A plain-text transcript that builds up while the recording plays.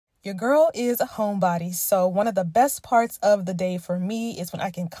Your girl is a homebody, so one of the best parts of the day for me is when I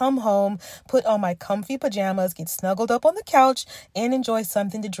can come home, put on my comfy pajamas, get snuggled up on the couch, and enjoy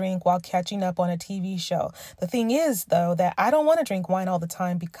something to drink while catching up on a TV show. The thing is, though, that I don't want to drink wine all the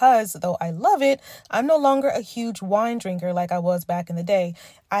time because, though I love it, I'm no longer a huge wine drinker like I was back in the day.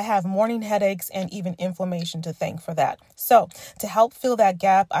 I have morning headaches and even inflammation to thank for that. So, to help fill that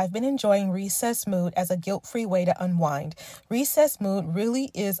gap, I've been enjoying Recess Mood as a guilt-free way to unwind. Recess Mood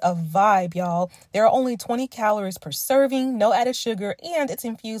really is a vibe, y'all. There are only 20 calories per serving, no added sugar, and it's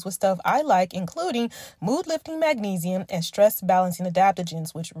infused with stuff I like, including mood-lifting magnesium and stress-balancing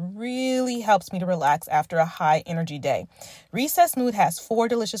adaptogens, which really helps me to relax after a high-energy day. Recess Mood has 4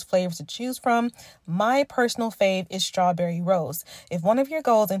 delicious flavors to choose from. My personal fave is strawberry rose. If one of your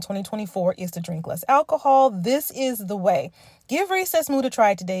goals in 2024 is to drink less alcohol, this is the way. Give Recess Mood a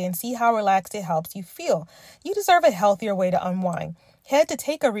try today and see how relaxed it helps you feel. You deserve a healthier way to unwind. Head to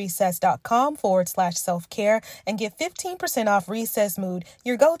takearecess.com/self-care and get 15% off Recess Mood,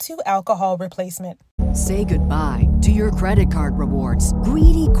 your go-to alcohol replacement. Say goodbye to your credit card rewards.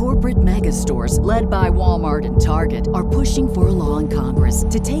 Greedy corporate mega stores, led by Walmart and Target, are pushing for a law in Congress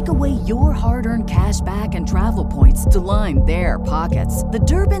to take away your hard-earned cash back and travel points to line their pockets. The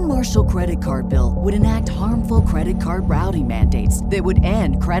Durbin-Marshall credit card bill would enact harmful credit card routing mandates that would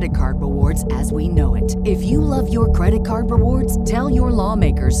end credit card rewards as we know it. If you love your credit card rewards, tell your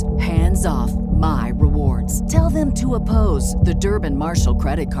lawmakers, hands off my rewards. Tell them to oppose the Durbin-Marshall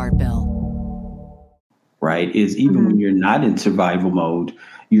credit card bill. Right, is even when you're not in survival mode,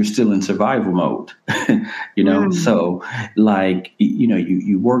 you're still in survival mode, So like,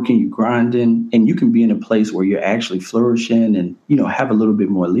 you working, you grinding, and you can be in a place where you're actually flourishing and, have a little bit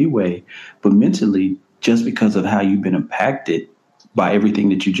more leeway. But mentally, just because of how you've been impacted by everything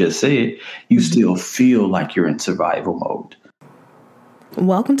that you just said, you still feel like you're in survival mode.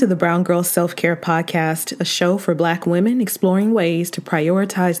 Welcome to the Brown Girl Self-Care Podcast, a show for Black women exploring ways to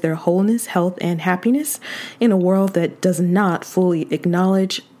prioritize their wholeness, health, and happiness in a world that does not fully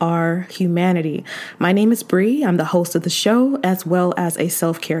acknowledge our humanity. My name is Bree. I'm the host of the show, as well as a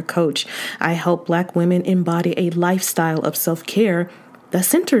self-care coach. I help Black women embody a lifestyle of self-care that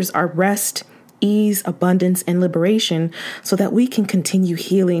centers our rest, ease, abundance, and liberation so that we can continue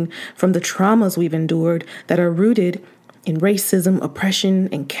healing from the traumas we've endured that are rooted in racism, oppression,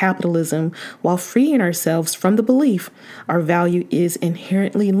 and capitalism, while freeing ourselves from the belief our value is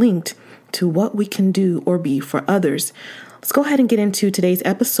inherently linked to what we can do or be for others. Let's go ahead and get into today's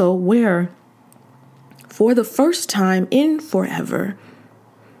episode where, for the first time in forever,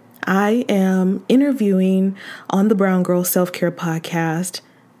 I am interviewing on the Brown Girl Self-Care Podcast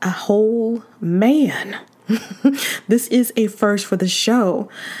a whole man. This is a first for the show.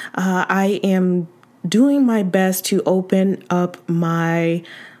 I am doing my best to open up my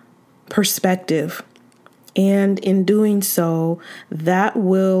perspective. And in doing so, that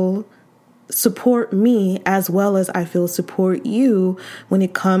will support me as well as I feel support you when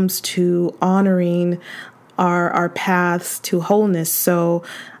it comes to honoring our paths to wholeness. So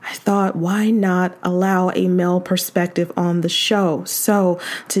I thought, why not allow a male perspective on the show? So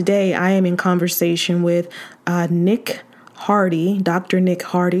today I am in conversation with Nick Hardy, Dr. Nick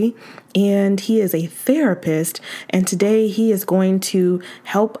Hardy, and he is a therapist. And today he is going to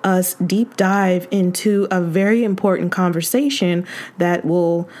help us deep dive into a very important conversation that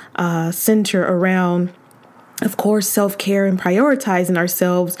will center around, of course, self-care and prioritizing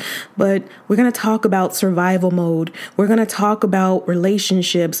ourselves, but we're going to talk about survival mode. We're going to talk about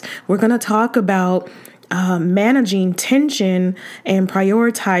relationships. We're going to talk about managing tension and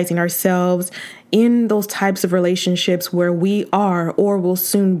prioritizing ourselves in those types of relationships where we are or will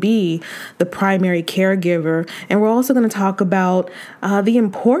soon be the primary caregiver. And we're also going to talk about the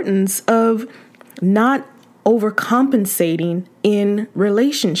importance of not overcompensating in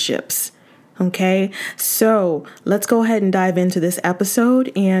relationships. Okay, so let's go ahead and dive into this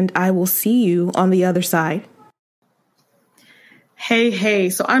episode, and I will see you on the other side.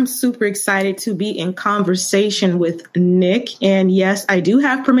 Hey, so I'm super excited to be in conversation with Nick. And yes, I do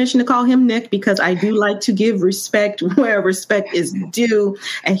have permission to call him Nick because I do like to give respect where respect is due.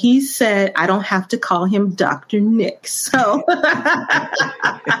 And he said I don't have to call him Dr. Nick. So,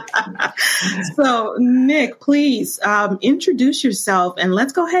 so Nick, please introduce yourself and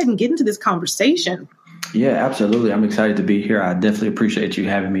let's go ahead and get into this conversation. Yeah, absolutely. I'm excited to be here. I definitely appreciate you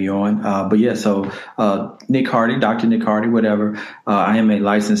having me on. So Nick Hardy, Dr. Nick Hardy, whatever. I am a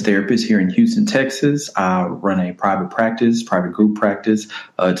licensed therapist here in Houston, Texas. I run a private group practice.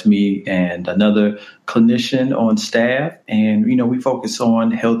 It's me and another clinician on staff. And, we focus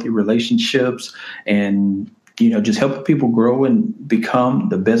on healthy relationships and just helping people grow and become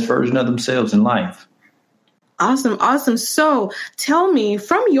the best version of themselves in life. Awesome. So tell me,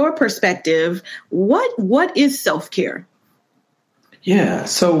 from your perspective, what is self-care? Yeah.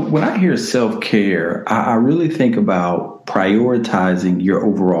 So when I hear self-care, I really think about prioritizing your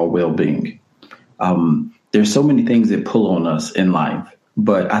overall well-being. There's so many things that pull on us in life,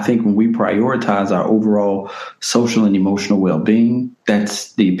 but I think when we prioritize our overall social and emotional well-being,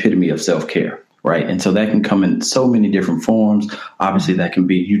 that's the epitome of self-care, right? And so that can come in so many different forms. Obviously, that can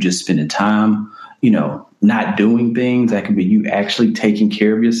be you just spending time, not doing things. That can be you actually taking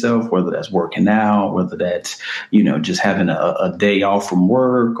care of yourself, whether that's working out, whether that's, just having a day off from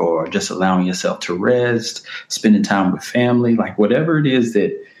work, or just allowing yourself to rest, spending time with family, like whatever it is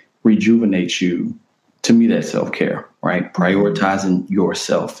that rejuvenates you. To me, that's self-care, right? Prioritizing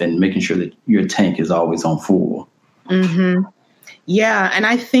yourself and making sure that your tank is always on full. Mm-hmm. Yeah. And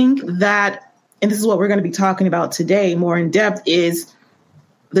I think that, and this is what we're going to be talking about today more in depth, is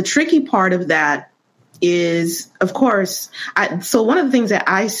the tricky part of that is, of course, so one of the things that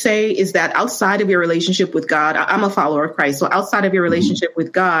I say is that outside of your relationship with God, I'm a follower of Christ. So outside of your relationship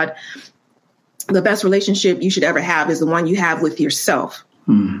with God, the best relationship you should ever have is the one you have with yourself.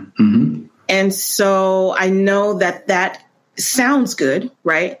 Mm-hmm. And so I know that sounds good,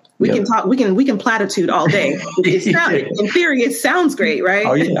 right? We can talk, we can platitude all day. In theory, it sounds great, right?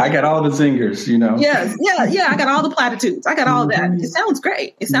 Oh yeah, I got all the zingers, Yes, yeah, I got all the platitudes. I got all that. It sounds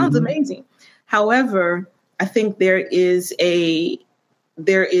great. It sounds amazing. However, I think it's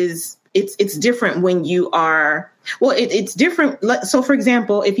different when you are, it's different. So for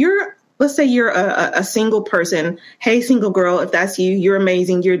example, let's say you're a single person. Hey, single girl, if that's you, you're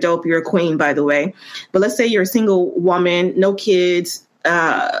amazing. You're dope. You're a queen, by the way. But let's say you're a single woman, no kids,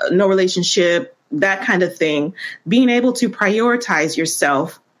 no relationship, that kind of thing. Being able to prioritize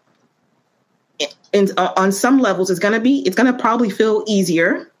yourself on some levels it's going to probably feel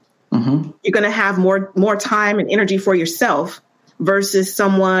easier. Mm-hmm. You're going to have more time and energy for yourself versus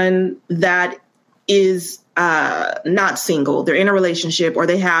someone that is not single. They're in a relationship, or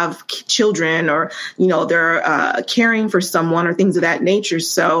they have children, or, they're caring for someone, or things of that nature.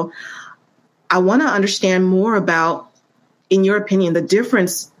 So I want to understand more about, in your opinion, the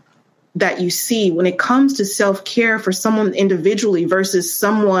difference that you see when it comes to self-care for someone individually versus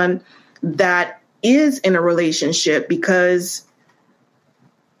someone that is in a relationship, because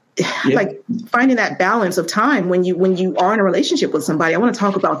like finding that balance of time when you are in a relationship with somebody. I want to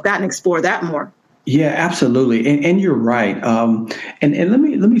talk about that and explore that more. Yeah, absolutely. And you're right. And let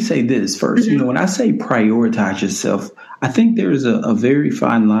me say this first. Mm-hmm. When I say prioritize yourself, I think there is a very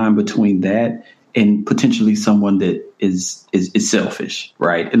fine line between that and potentially someone that is selfish,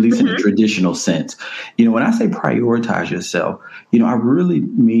 right? At least in a traditional sense. When I say prioritize yourself, I really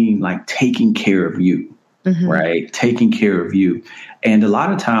mean like taking care of you, right? Taking care of you. And a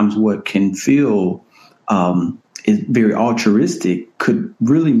lot of times what can feel is very altruistic could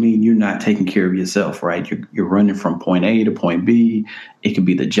really mean you're not taking care of yourself, right? You're running from point A to point B. It could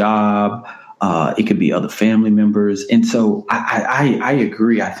be the job. It could be other family members. And so I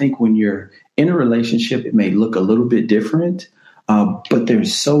agree. I think when you're in a relationship, it may look a little bit different, but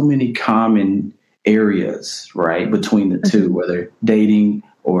there's so many common areas, right, between the two, whether dating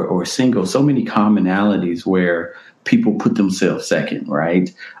or single, so many commonalities where people put themselves second,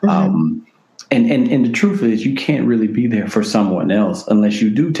 right? Mm-hmm. And the truth is, you can't really be there for someone else unless you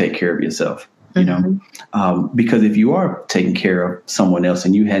do take care of yourself, because if you are taking care of someone else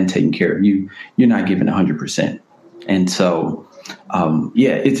and you hadn't taken care of you, you're not giving 100%. And so,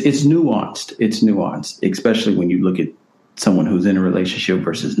 it's nuanced. It's nuanced, especially when you look at someone who's in a relationship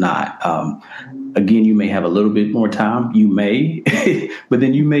versus not. Again, you may have a little bit more time. You may, but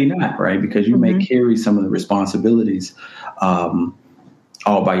then you may not, right? Because you may carry some of the responsibilities all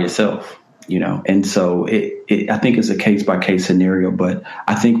by yourself. And so I think it's a case by case scenario. But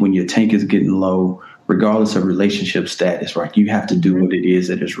I think when your tank is getting low, regardless of relationship status, right, you have to do what it is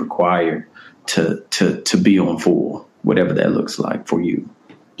that is required to be on full, whatever that looks like for you.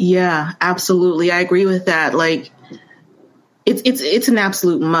 Yeah, absolutely. I agree with that. Like, it's an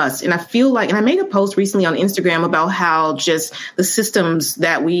absolute must. And I feel like, and I made a post recently on Instagram about how just the systems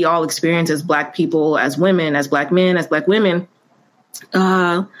that we all experience as Black people, as women, as Black men, as Black women,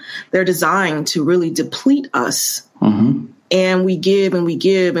 they're designed to really deplete us. Mm-hmm. And we give and we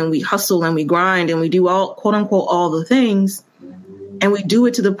give and we hustle and we grind and we do all, quote unquote, all the things. And we do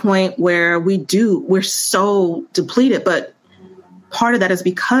it to the point where we're so depleted. But part of that is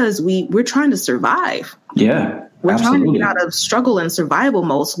because we're trying to survive. Yeah. We're Absolutely. trying to get out of struggle and survival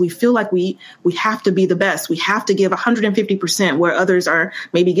mode. So we feel like we have to be the best. We have to give 150% where others are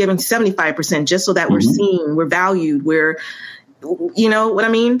maybe giving 75% just so that we're seen, we're valued, you know what I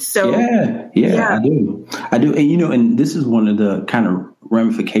mean? So yeah. I do. And, and this is one of the kind of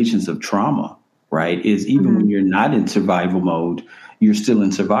ramifications of trauma, right? Is even when you're not in survival mode, you're still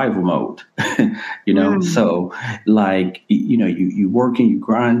in survival mode, So like, you working, you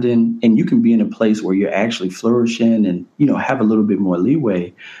grinding, and you can be in a place where you're actually flourishing and, have a little bit more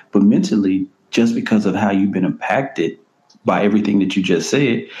leeway. But mentally, just because of how you've been impacted by everything that you just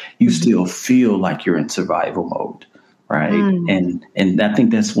said, you still feel like you're in survival mode. Right. And I think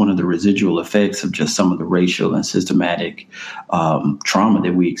that's one of the residual effects of just some of the racial and systematic trauma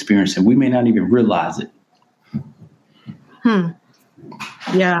that we experience. And we may not even realize it.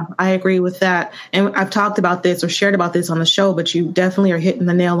 Yeah, I agree with that. And I've talked about this or shared about this on the show, but you definitely are hitting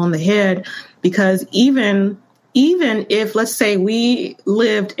the nail on the head, because even if, let's say, we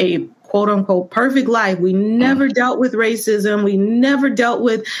lived a quote unquote perfect life, we never dealt with racism, we never dealt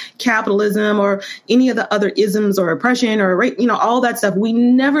with capitalism or any of the other isms or oppression or, all that stuff. We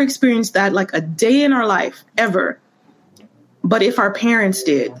never experienced that like a day in our life ever. But if our parents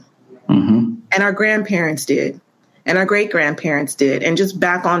did, and our grandparents did, and our great grandparents did, and just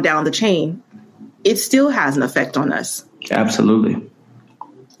back on down the chain, it still has an effect on us. Absolutely.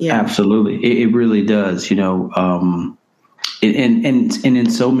 Yeah, absolutely. It really does, and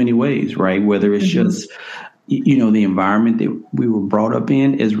in so many ways, right? Whether it's just, the environment that we were brought up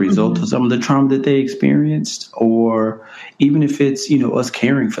in as a result of some of the trauma that they experienced, or even if it's, us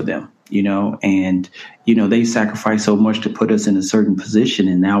caring for them, and, they sacrifice so much to put us in a certain position.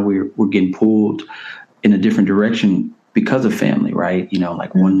 And now we're getting pulled in a different direction because of family, right?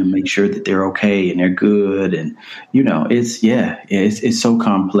 Wanting to make sure that they're okay and they're good. And, it's so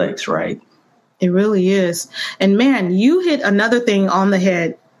complex, right? It really is. And man, you hit another thing on the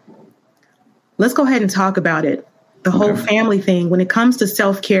head. Let's go ahead and talk about it. The whole family thing when it comes to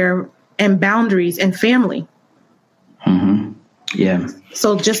self-care and boundaries and family. Yeah.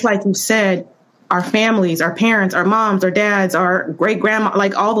 So just like you said, our families, our parents, our moms, our dads, our great grandma,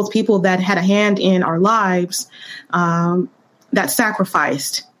 like all those people that had a hand in our lives, that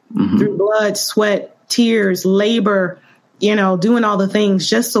sacrificed through blood, sweat, tears, labor, doing all the things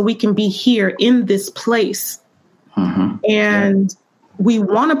just so we can be here in this place. And we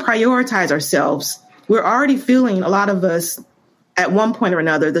want to prioritize ourselves. We're already feeling, a lot of us at one point or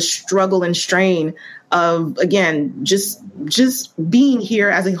another, the struggle and strain of, again, just being here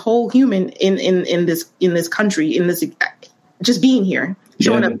as a whole human in this country, just being here,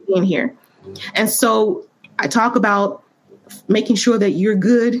 showing up, being here. And so I talk about making sure that you're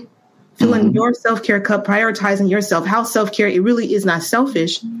good, filling your self-care cup, prioritizing yourself, how self-care, it really is not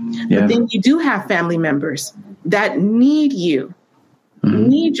selfish. But then you do have family members that need you,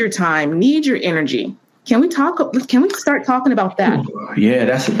 need your time, need your energy. Can we start talking about that? Yeah,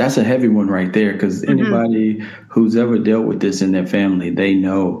 that's a heavy one right there, because anybody who's ever dealt with this in their family, they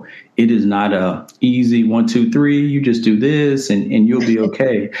know it is not a easy 1, 2, 3. You just do this and you'll be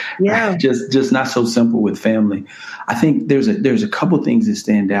okay. Just not so simple with family. I think there's a couple things that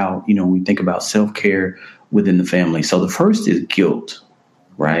stand out, when we think about self-care within the family. So the first is guilt,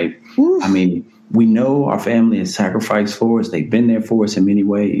 right? Oof. I mean, we know our family has sacrificed for us. They've been there for us in many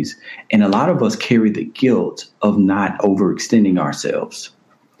ways. And a lot of us carry the guilt of not overextending ourselves.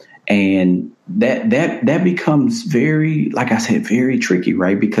 And that becomes very, like I said, very tricky,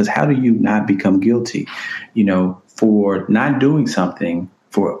 right? Because how do you not become guilty, for not doing something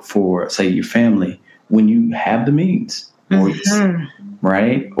for say your family when you have the means, or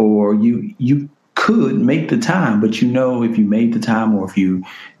right? Or you could make the time, but if you made the time, or if you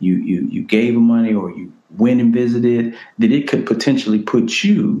gave them money, or you went and visited, that it could potentially put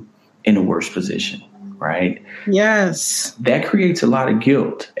you in a worse position, right? Yes. That creates a lot of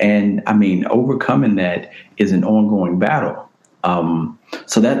guilt. And I mean, overcoming that is an ongoing battle.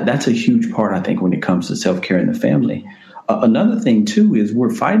 So that's a huge part, I think, when it comes to self-care in the family. Another thing, too, is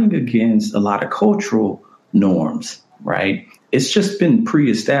we're fighting against a lot of cultural norms, right? It's just been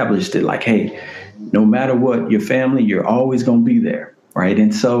pre-established that, like, hey, no matter what, your family, you're always going to be there, right?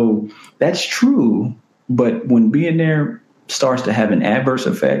 And so that's true. But when being there starts to have an adverse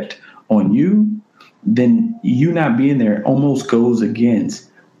effect on you, then you not being there almost goes against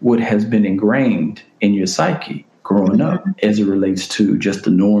what has been ingrained in your psyche growing up as it relates to just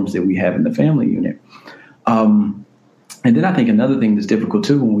the norms that we have in the family unit. And then I think another thing that's difficult,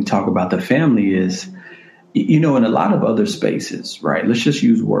 too, when we talk about the family is, in a lot of other spaces, right? Let's just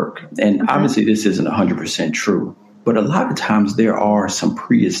use work. And obviously this isn't 100% true, but a lot of times there are some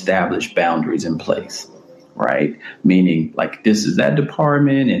pre-established boundaries in place, right? Meaning like this is that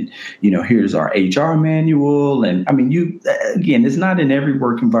department and, here's our HR manual. And I mean, again, it's not in every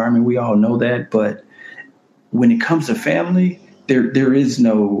work environment. We all know that. But when it comes to family, there is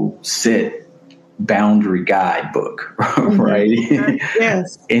no set boundary guidebook, right?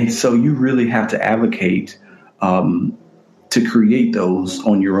 Yes. And so you really have to advocate to create those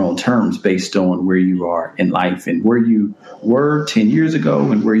on your own terms based on where you are in life, and where you were 10 years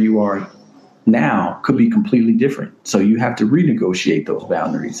ago and where you are now could be completely different. So you have to renegotiate those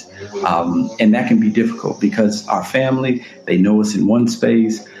boundaries. And that can be difficult because our family, they know us in one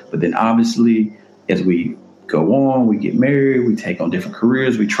space, but then obviously as we go on, we get married, we take on different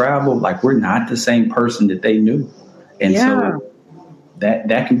careers, we travel, like we're not the same person that they knew. And so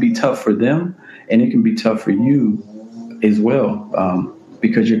that can be tough for them, and it can be tough for you as well,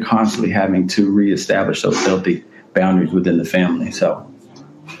 because you're constantly having to reestablish those healthy boundaries within the family. So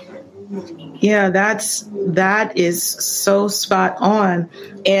yeah, that is so spot on.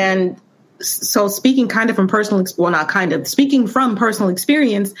 And so speaking from personal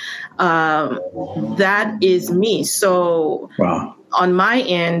experience, that is me. So wow. On my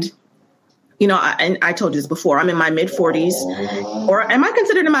end, and I told you this before, I'm in my mid 40s, or am I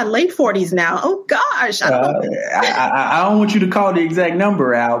considered in my late 40s now? Oh gosh. I don't want you to call the exact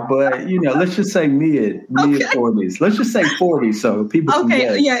number out, but let's just say mid 40s. Let's just say 40, so people can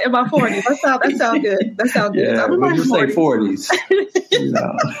guess. Yeah, in my 40s. That sounds good. That sounds good. Yeah, we'll just say 40s.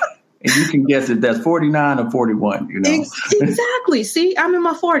 And you can guess if that's 49 or 41, Exactly. See, I'm in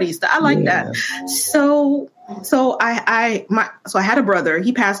my 40s. I like that. So I had a brother.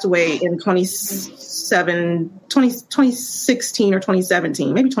 He passed away in 2016 or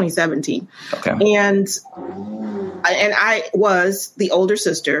 2017, maybe 2017. Okay. And I was the older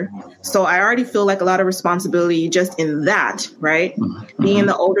sister. So I already feel like a lot of responsibility just in that, right? Mm-hmm. Being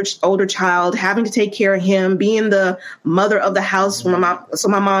the older child, having to take care of him, being the mother of the house for my mom. So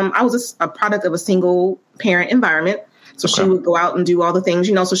my mom, I was a product of a single parent environment. So she would go out and do all the things,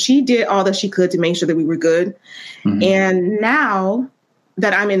 so she did all that she could to make sure that we were good. Mm-hmm. And now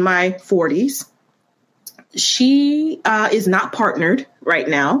that I'm in my 40s, she is not partnered right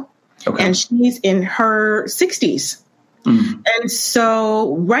now. Okay. And she's in her 60s. Mm-hmm. And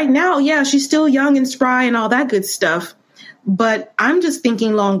so right now, she's still young and spry and all that good stuff. But I'm just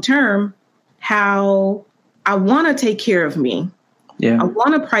thinking long term how I want to take care of me. Yeah. I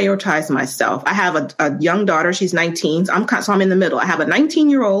want to prioritize myself. I have a young daughter. She's 19. So I'm in the middle. I have a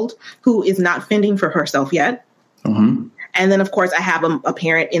 19-year-old who is not fending for herself yet. Mm-hmm. And then, of course, I have a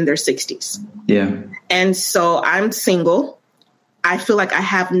parent in their 60s. Yeah. And so I'm single. I feel like I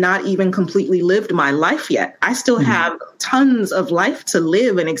have not even completely lived my life yet. I still have tons of life to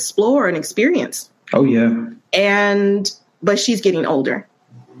live and explore and experience. Oh, yeah. But she's getting older.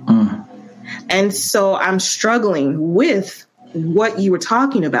 Mm. And so I'm struggling with what you were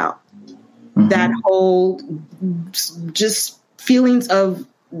talking about, that whole just feelings of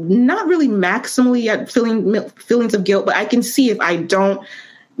not really maximally yet feelings of guilt, but I can see if I don't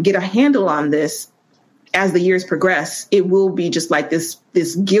get a handle on this as the years progress, it will be just like this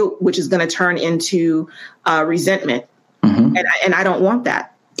guilt, which is going to turn into resentment. Mm-hmm. And I don't want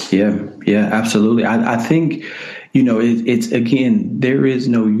that. Yeah, absolutely. I think, it's again, there is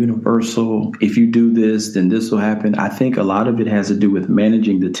no universal, if you do this, then this will happen. I think a lot of it has to do with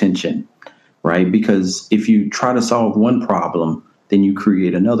managing the tension, right? Because if you try to solve one problem, then you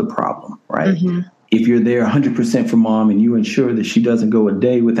create another problem, right? Mm-hmm. If you're there 100% for mom and you ensure that she doesn't go a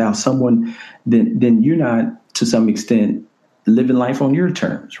day without someone, then you're not, to some extent, living life on your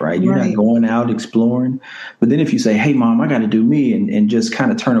terms, right? You're not going out exploring. But then if you say, hey, mom, I got to do me and just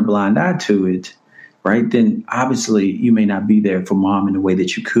kind of turn a blind eye to it, right? Then obviously you may not be there for mom in the way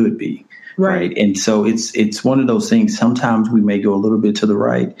that you could be. Right. And so it's one of those things. Sometimes we may go a little bit to the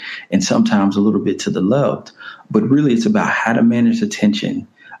right and sometimes a little bit to the left. But really, it's about how to manage the tension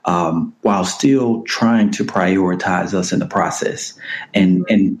while still trying to prioritize us in the process and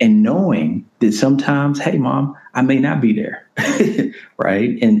knowing that sometimes, hey, mom, I may not be there.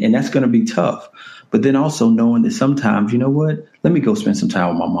 Right. And that's going to be tough. But then also knowing that sometimes, you know what, let me go spend some time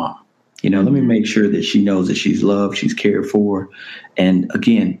with my mom. Let me make sure that she knows that she's loved, she's cared for. And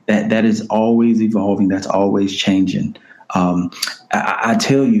again, that is always evolving. That's always changing. I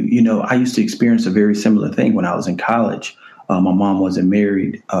tell you, I used to experience a very similar thing when I was in college. My mom wasn't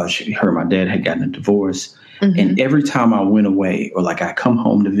married. Her and my dad had gotten a divorce. Mm-hmm. And every time I went away or like I come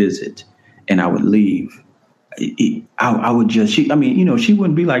home to visit and I would leave, I would just, she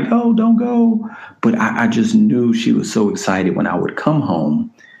wouldn't be like, oh, don't go. But I just knew she was so excited when I would come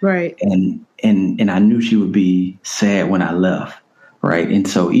home. Right. And I knew she would be sad when I left. right? And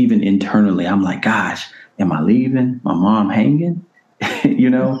so even internally, I'm like, gosh, am I leaving my mom hanging? You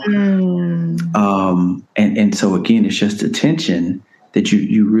know? And so again, it's just a tension that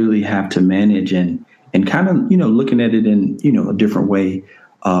you really have to manage, and kind of, looking at it in, a different way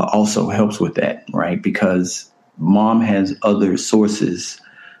also helps with that, right? Because mom has other sources,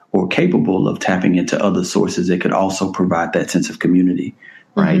 or capable of tapping into other sources that could also provide that sense of community,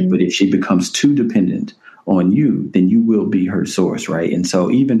 right? But if she becomes too dependent on you, then you will be her source, right? And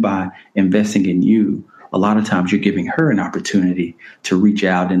so even by investing in you, a lot of times you're giving her an opportunity to reach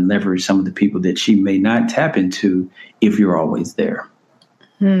out and leverage some of the people that she may not tap into if you're always there.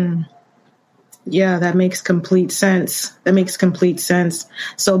 Yeah, that makes complete sense.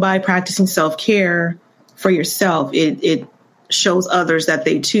 So by practicing self-care for yourself, it shows others that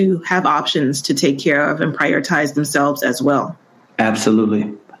they too have options to take care of and prioritize themselves as well.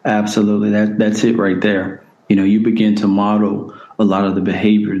 Absolutely. That's it right there. You begin to model a lot of the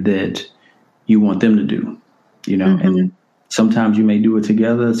behavior that you want them to do, and sometimes you may do it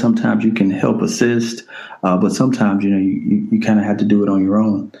together. Sometimes you can help assist. But sometimes, you kind of have to do it on your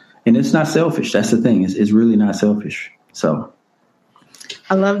own. And it's not selfish. That's the thing. It's really not selfish. So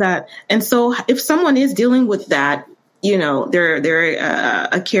I love that. And so if someone is dealing with that, they're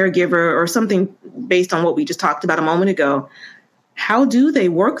a caregiver or something based on what we just talked about a moment ago, how do they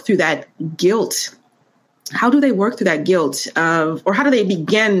work through that guilt? Or how do they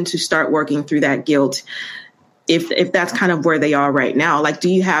begin to start working through that guilt? If that's kind of where they are right now, like, do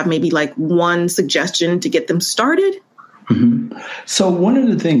you have maybe like one suggestion to get them started? So one of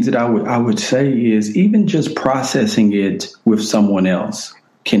the things that I would say is even just processing it with someone else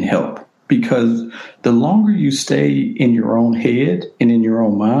can help, because the longer you stay in your own head and in your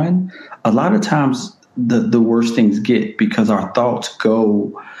own mind, a lot of times the worse things get, because our thoughts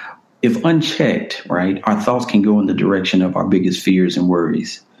go, if unchecked, right, our thoughts can go in the direction of our biggest fears and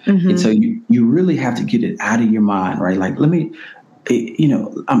worries. And so you really have to get it out of your mind, right? Like,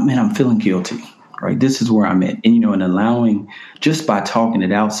 I'm feeling guilty. Right. This is where I'm at. And, and allowing, just by talking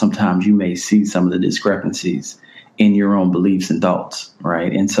it out, sometimes you may see some of the discrepancies in your own beliefs and thoughts.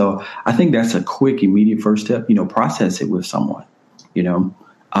 Right. And so I think that's a quick, immediate first step, process it with someone,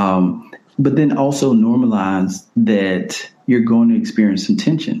 but then also normalize that you're going to experience some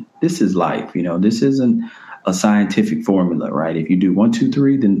tension. This is life. This isn't a scientific formula, right? If you do 1, 2,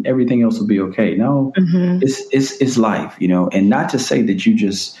 3, then everything else will be OK. No, it's life, and not to say that you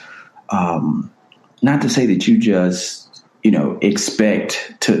just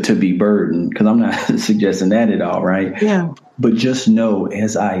expect to be burdened, because I'm not suggesting that at all, right? Yeah. But just know,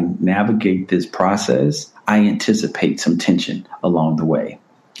 as I navigate this process, I anticipate some tension along the way,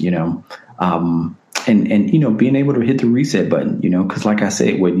 and being able to hit the reset button, because like I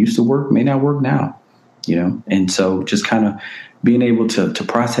said, what used to work may not work now, and so just kind of being able to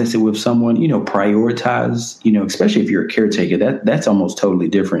process it with someone, prioritize, especially if you're a caretaker, that's almost totally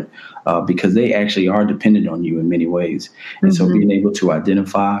different, because they actually are dependent on you in many ways. And so being able to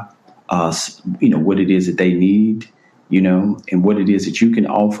identify, what it is that they need, and what it is that you can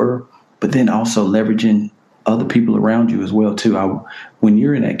offer, but then also leveraging other people around you as well, too. When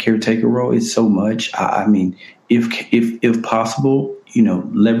you're in that caretaker role, it's so much. I mean, if possible,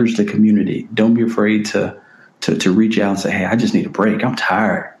 leverage the community. Don't be afraid to reach out and say, hey, I just need a break. I'm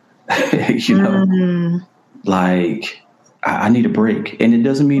tired. Like I need a break. And it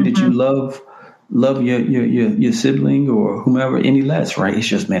doesn't mean that you love your sibling or whomever any less, right? It's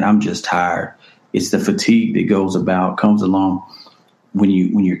just, man, I'm just tired. It's the fatigue that comes along when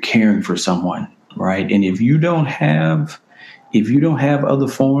you're caring for someone, right? And if you don't have other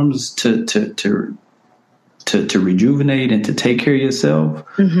forms to rejuvenate and to take care of yourself,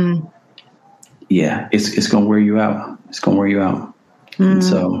 yeah, it's going to wear you out. And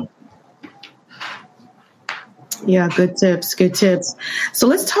so. Yeah, good tips. So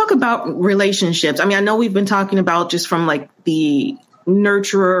let's talk about relationships. I mean, I know we've been talking about just from like the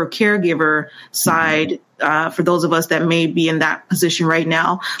nurturer or caregiver side, for those of us that may be in that position right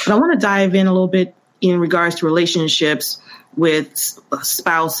now. But I want to dive in a little bit in regards to relationships with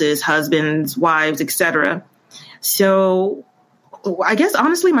spouses, husbands, wives, etc. So I guess,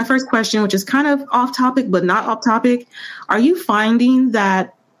 honestly, my first question, which is kind of off topic, but not off topic, are you finding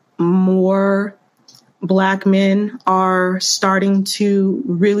that more Black men are starting to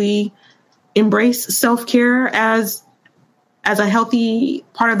really embrace self-care as a healthy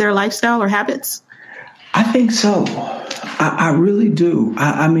part of their lifestyle or habits? I think so. I really do.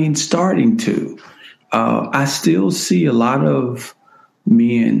 I mean, starting to. I still see a lot of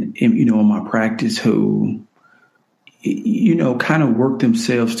men, in my practice who, kind of work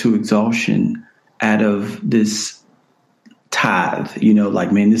themselves to exhaustion out of this tithe, you know,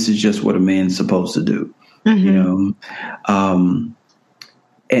 like, man, this is just what a man's supposed to do, you know?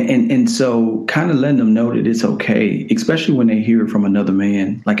 And so kind of letting them know that it's okay, especially when they hear it from another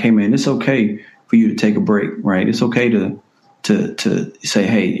man, like, hey, man, it's okay for you to take a break, right? It's okay to say,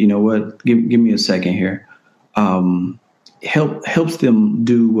 hey, you know what, give me a second here. Helps them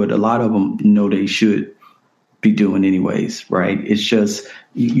do what a lot of them know they should be doing anyways, right? It's just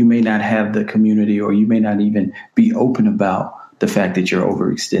you may not have the community, or you may not even be open about the fact that you're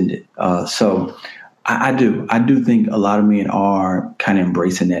overextended. So I do think a lot of men are kind of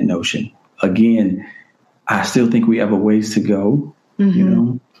embracing that notion. Again, I still think we have a ways to go, you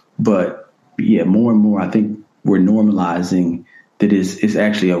know, but yeah, more and more, I think we're normalizing that it's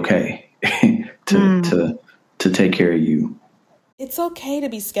actually okay to take care of you. It's okay to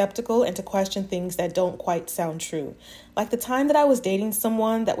be skeptical and to question things that don't quite sound true. Like the time that I was dating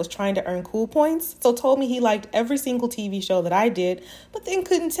someone that was trying to earn cool points, so told me he liked every single TV show that I did, but then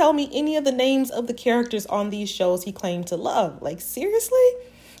couldn't tell me any of the names of the characters on these shows he claimed to love. Like, seriously?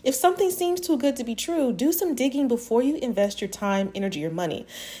 If something seems too good to be true, do some digging before you invest your time, energy, or money.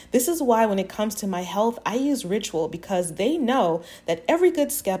 This is why when it comes to my health, I use Ritual, because they know that every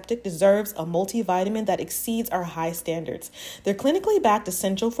good skeptic deserves a multivitamin that exceeds our high standards. Their clinically backed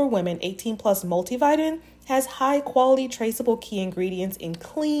Essential for Women 18 Plus multivitamin has high-quality, traceable key ingredients in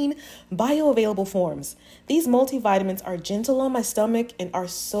clean, bioavailable forms. These multivitamins are gentle on my stomach and are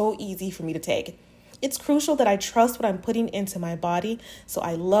so easy for me to take. It's crucial that I trust what I'm putting into my body, so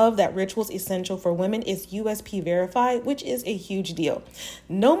I love that Ritual's Essential for Women is USP verified, which is a huge deal.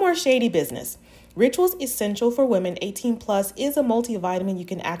 No more shady business. Ritual's Essential for Women 18 Plus is a multivitamin you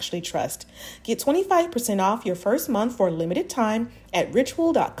can actually trust. Get 25% off your first month for a limited time at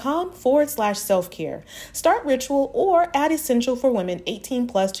ritual.com/self-care. Start Ritual or add Essential for Women 18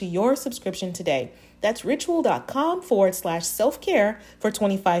 Plus to your subscription today. That's ritual.com/self-care for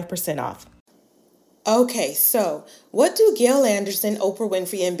 25% off. Okay, so what do Gail Anderson, Oprah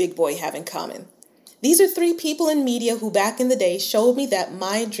Winfrey, and Big Boy have in common? These are three people in media who back in the day showed me that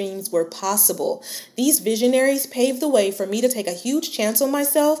my dreams were possible. These visionaries paved the way for me to take a huge chance on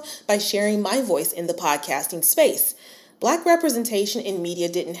myself by sharing my voice in the podcasting space. Black representation in media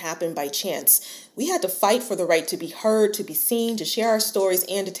didn't happen by chance. We had to fight for the right to be heard, to be seen, to share our stories,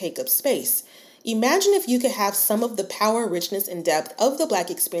 and to take up space. Imagine if you could have some of the power, richness, and depth of the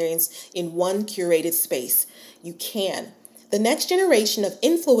Black experience in one curated space. You can. The next generation of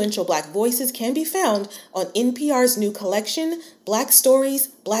influential Black voices can be found on NPR's new collection, Black Stories,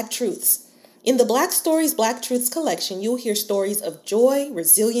 Black Truths. In the Black Stories, Black Truths collection, you'll hear stories of joy,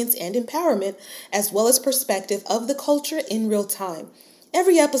 resilience, and empowerment, as well as perspective of the culture in real time.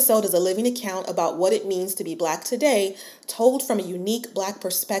 Every episode is a living account about what it means to be Black today, told from a unique Black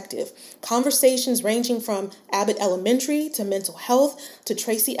perspective. Conversations ranging from Abbott Elementary to mental health to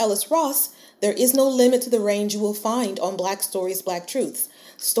Tracy Ellis Ross. There is no limit to the range you will find on Black Stories, Black Truths.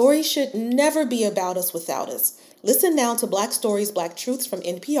 Stories should never be about us without us. Listen now to Black Stories, Black Truths from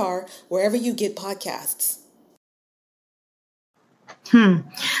NPR, wherever you get podcasts.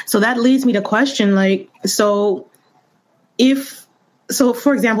 So that leads me to question, So,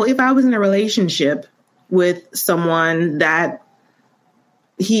 for example, if I was in a relationship with someone that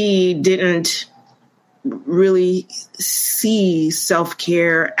he didn't really see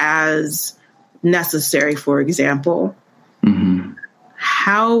self-care as necessary, for example,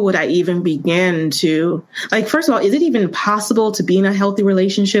 how would I even begin to, first of all, is it even possible to be in a healthy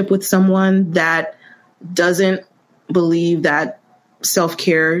relationship with someone that doesn't believe that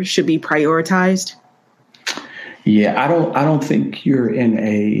self-care should be prioritized? Yeah, I don't think you're in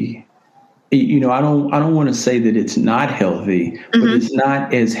I don't want to say that it's not healthy, but it's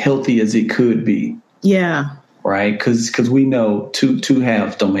not as healthy as it could be. Yeah. Right. Because we know two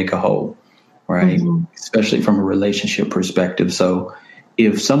halves don't make a whole. Right. Especially from a relationship perspective. So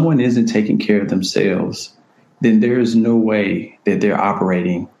if someone isn't taking care of themselves, then there is no way that they're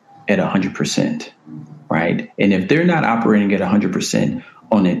operating at 100%. Right. And if they're not operating at 100%,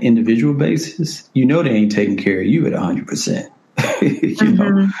 on an individual basis, they ain't taking care of you at 100%. you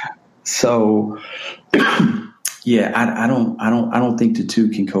know, so yeah, I don't think the two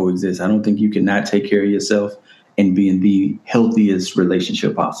can coexist. I don't think you can not take care of yourself and be in the healthiest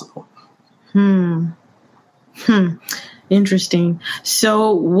relationship possible. Interesting.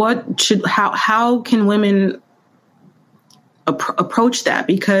 So, how can women approach that?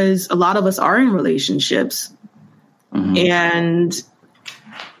 Because a lot of us are in relationships, and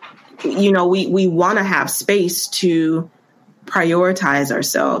we want to have space to prioritize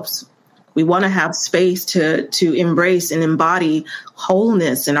ourselves. We want to have space to embrace and embody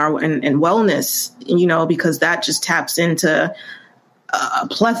wholeness and wellness, because that just taps into a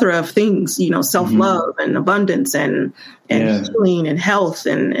plethora of things, self-love and abundance and healing and health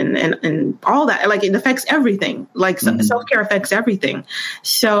and all that. Like, it affects everything. Like, self-care affects everything.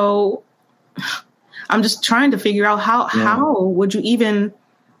 So I'm just trying to figure out how would you even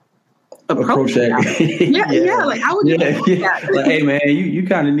approach that? Like, how would you approach that? Like, hey man, you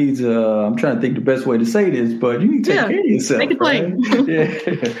kind of need to, I'm trying to think the best way to say this, but you need to take care of yourself. Make it plain.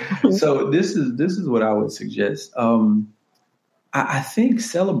 Right? So this is what I would suggest. I think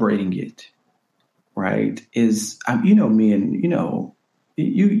celebrating it, right, is, me and,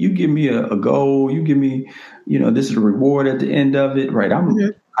 you give me a goal, you give me, this is a reward at the end of it, right?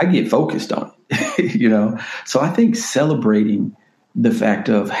 I get focused on it, So I think celebrating the fact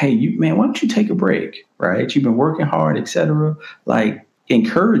of, hey, why don't you take a break, right? You've been working hard, et cetera, like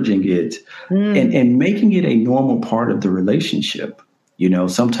encouraging it and making it a normal part of the relationship,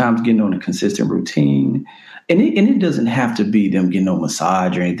 sometimes getting on a consistent routine. And it doesn't have to be them getting no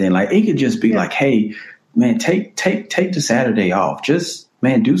massage or anything. Like, it could just be like, hey, man, take the Saturday off. Just,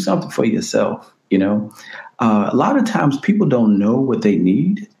 man, do something for yourself. A lot of times people don't know what they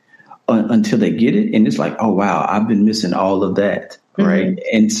need until they get it. And it's like, oh, wow, I've been missing all of that. Right.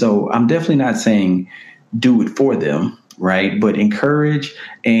 And so I'm definitely not saying do it for them. Right. But encourage.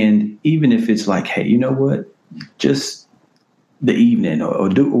 And even if it's like, hey, you know what, just the evening or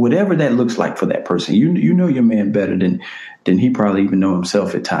do whatever that looks like for that person. You know your man better than he probably even know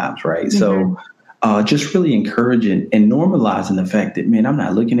himself at times, right? So just really encouraging and normalizing the fact that, man, I'm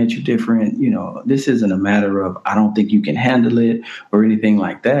not looking at you different. This isn't a matter of I don't think you can handle it or anything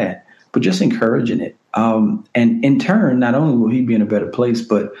like that, but just encouraging it. And in turn, not only will he be in a better place,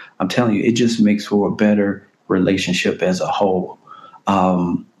 but I'm telling you, it just makes for a better relationship as a whole.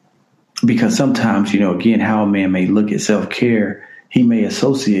 Because sometimes, again, how a man may look at self-care, he may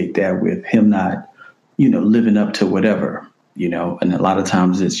associate that with him not, living up to whatever, and a lot of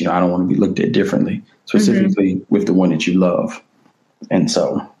times it's, I don't want to be looked at differently, specifically with the one that you love. And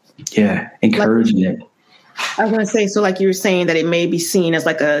so, encouraging it. I was going to say, so like you were saying that it may be seen as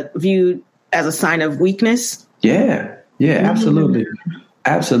viewed as a sign of weakness. Yeah, absolutely.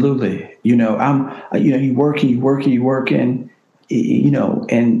 Absolutely. I'm, you working,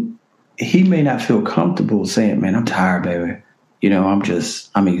 and he may not feel comfortable saying, man, I'm tired, baby. I'm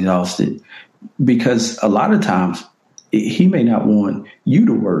exhausted, because a lot of times he may not want you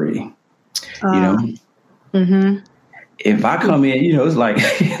to worry, If I come in, it's like,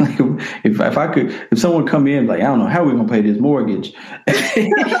 if someone come in, like, I don't know how we're going to pay this mortgage.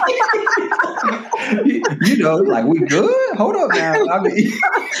 Like, we good? Hold up now. I mean,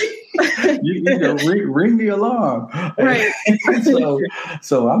 ring the alarm. Right.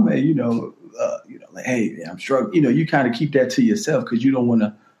 so I may, like, hey, I'm struggling. You kind of keep that to yourself because you don't want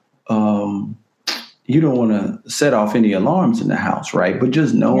to set off any alarms in the house, right? But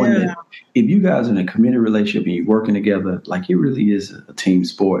just knowing that if you guys are in a committed relationship and you're working together, like, it really is a team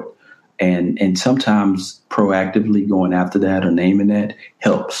sport. And sometimes proactively going after that or naming that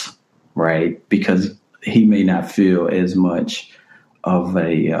helps, right? Because he may not feel as much of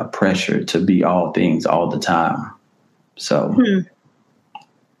a pressure to be all things all the time. So.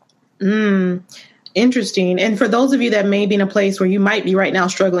 Interesting. And for those of you that may be in a place where you might be right now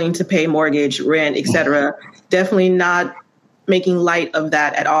struggling to pay mortgage, rent, etc., definitely not making light of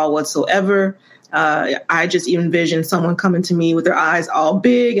that at all whatsoever. I just envision someone coming to me with their eyes all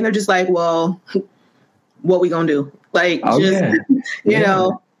big and they're just like, well, what we gonna do? Like,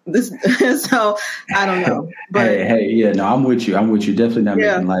 this. So I don't know. But I'm with you. Definitely not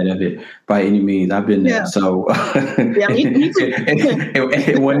making light of it by any means. I've been there. So me too.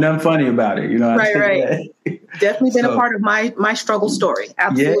 It wasn't nothing funny about it. Right. Definitely been a part of my struggle story.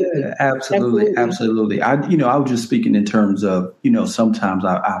 Absolutely. Yeah, absolutely. I was just speaking in terms of, sometimes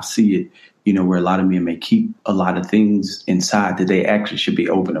I see it, where a lot of men may keep a lot of things inside that they actually should be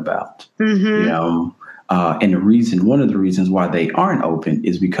open about, and one of the reasons why they aren't open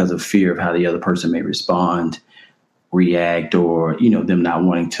is because of fear of how the other person may respond, react, or, them not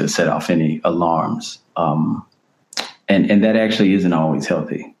wanting to set off any alarms. And that actually isn't always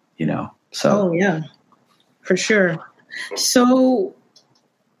healthy, so. Oh, yeah, for sure. So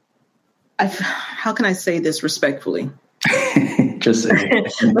how can I say this respectfully? Just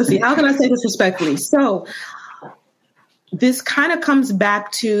let's see. How can I say this respectfully? So this kind of comes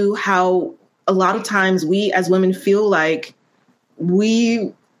back to how a lot of times we as women feel like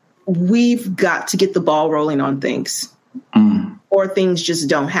we've got to get the ball rolling on things or things just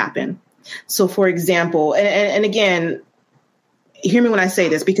don't happen. So for example, and again, hear me when I say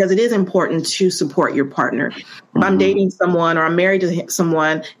this, because it is important to support your partner. If I'm dating someone or I'm married to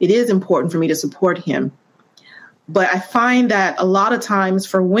someone, it is important for me to support him. But I find that a lot of times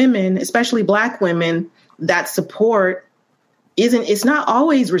for women, especially Black women, that support it's not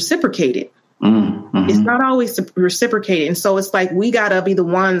always reciprocated. Mm-hmm. It's not always reciprocated. And so it's like, we gotta be the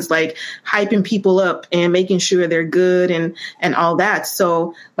ones like hyping people up and making sure they're good and all that.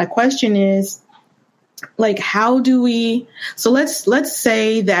 So my question is, like, how do we, so let's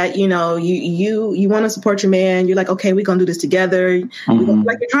say that, you know, you want to support your man. You're like, okay, we're going to do this together.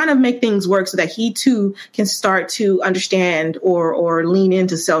 Like, you're trying to make things work so that he too can start to understand or lean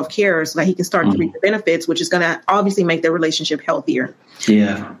into self-care so that he can start to reap the benefits, which is going to obviously make their relationship healthier.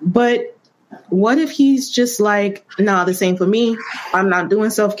 Yeah. But what if he's just like, nah, this ain't for me. I'm not doing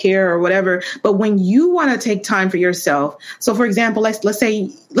self-care or whatever. But when you want to take time for yourself. So for example, let's say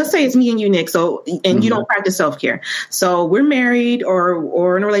it's me and you, Nick. So, and you don't practice self-care. So we're married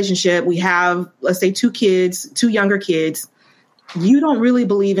or in a relationship. We have, let's say, 2 younger kids. You don't really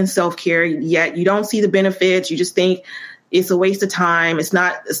believe in self-care yet. You don't see the benefits. You just think it's a waste of time. This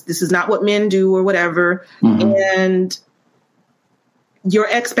is not what men do or whatever. And your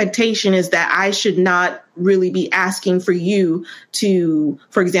expectation is that I should not really be asking for you to,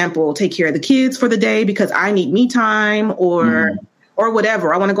 for example, take care of the kids for the day because I need me time or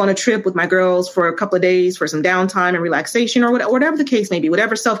whatever. I want to go on a trip with my girls for a couple of days for some downtime and relaxation or whatever the case may be,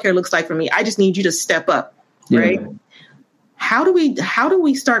 whatever self-care looks like for me. I just need you to step up. Yeah. Right. How do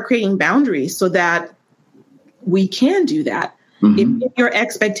we start creating boundaries so that we can do that? If your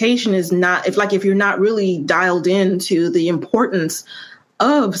expectation is not, if you're not really dialed into the importance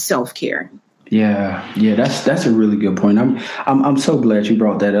of self-care. Yeah, that's a really good point. I'm so glad you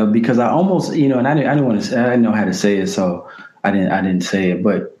brought that up because I almost, you know, and I didn't want to say, I didn't know how to say it, so I didn't say it.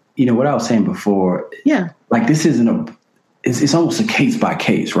 But you know what I was saying before. Yeah, like this isn't it's almost a case by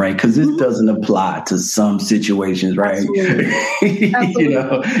case, right? Because this doesn't apply to some situations, right? Absolutely. Absolutely. You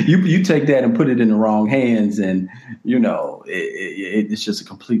know, you take that and put it in the wrong hands, and you know it's just a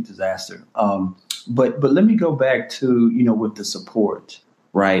complete disaster. But let me go back to, you know, with the support,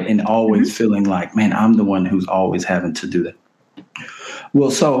 right? And always feeling like, man, I'm the one who's always having to do that. Well,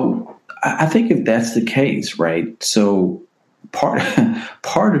 so I think if that's the case, right? So part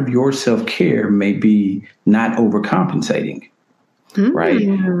of your self-care may be not overcompensating,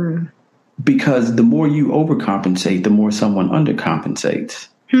 right? Because the more you overcompensate, the more someone undercompensates.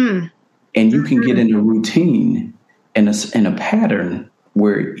 And you can get in a routine and a pattern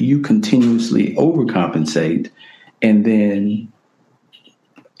where you continuously overcompensate, and then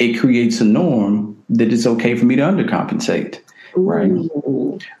it creates a norm that it's okay for me to undercompensate, right?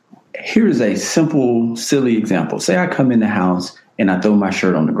 Here's a simple, silly example. Say I come in the house and I throw my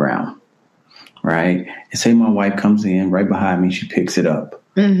shirt on the ground, right? And say my wife comes in right behind me, she picks it up,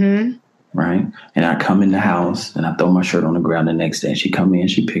 right? And I come in the house and I throw my shirt on the ground the next day, and she come in,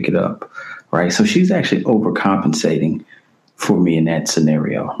 she pick it up, right? So she's actually overcompensating for me in that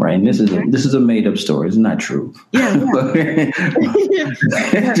scenario, right? And this is a made up story. It's not true. Yeah.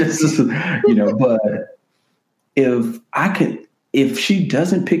 Just, you know, but if she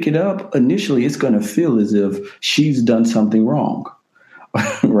doesn't pick it up initially, it's going to feel as if she's done something wrong,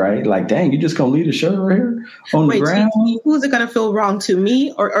 right? Like, dang, you just going to leave the shirt right here on the ground? Who's it going to feel wrong, to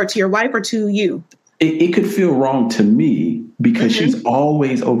me or to your wife or to you? It could feel wrong to me because she's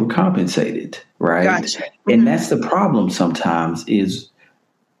always overcompensated, right? Gotcha. And that's the problem sometimes is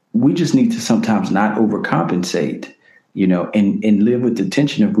we just need to sometimes not overcompensate, you know, and live with the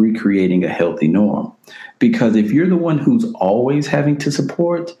tension of recreating a healthy norm. Because if you're the one who's always having to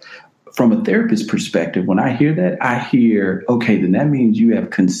support, from a therapist perspective, when I hear that, I hear, okay, then that means you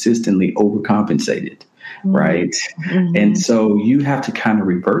have consistently overcompensated. Right. And so you have to kind of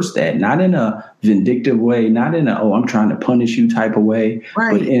reverse that, not in a vindictive way, not in a, oh, I'm trying to punish you type of way,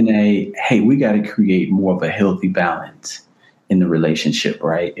 but in a, hey, we got to create more of a healthy balance in the relationship.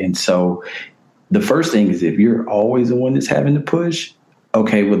 Right. And so the first thing is if you're always the one that's having to push,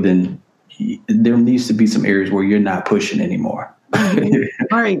 okay, well, then there needs to be some areas where you're not pushing anymore.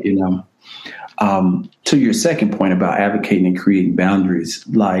 Right. You know, to your second point about advocating and creating boundaries,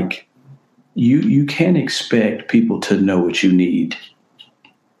 like, you can't expect people to know what you need.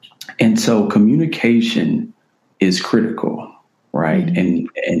 And so communication is critical, right?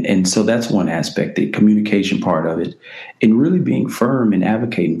 And so that's one aspect, the communication part of it, and really being firm and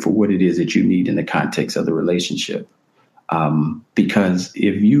advocating for what it is that you need in the context of the relationship. Because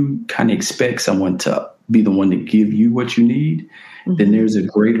if you kind of expect someone to be the one to give you what you need, then there's a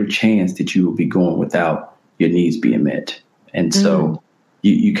greater chance that you will be going without your needs being met. And so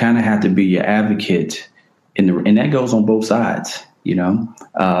you kind of have to be your advocate, and that goes on both sides.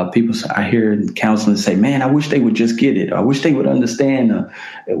 People, I hear counseling say, man, I wish they would just get it. I wish they would understand.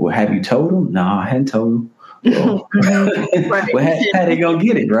 Well, have you told them? No, I hadn't told them. Well, how they gonna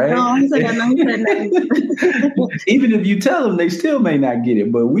get it, right? No, he said no. Even if you tell them, they still may not get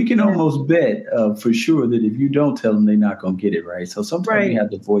it. But we can almost bet for sure that if you don't tell them, they're not gonna get it, right? So sometimes we have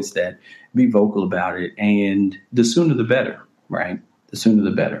to voice that, be vocal about it, and the sooner the better, right? The sooner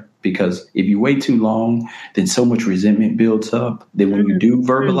the better. Because if you wait too long, then so much resentment builds up that when you do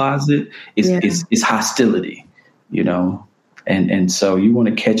verbalize it, it's hostility, and so you want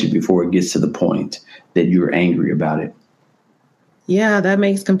to catch it before it gets to the point that you're angry about it. Yeah, that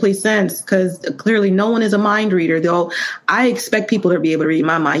makes complete sense, because clearly no one is a mind reader, though. I expect people to be able to read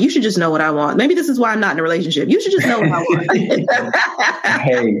my mind. You should just know what I want. Maybe this is why I'm not in a relationship. You should just know what I want.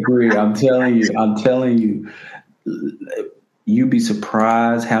 Hey, Greer, I'm telling you, you'd be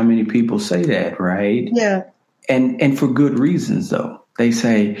surprised how many people say that, right? Yeah. And for good reasons, though. They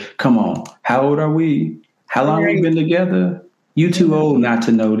say, come on, how old are we? How long have we been together? You too old not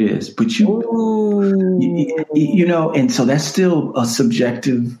to know this, but and so that's still a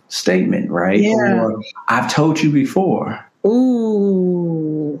subjective statement, right? Yeah. Or, I've told you before.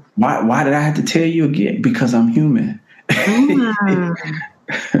 Ooh. Why did I have to tell you again? Because I'm human. Right.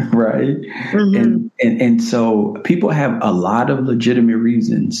 Mm-hmm. And so people have a lot of legitimate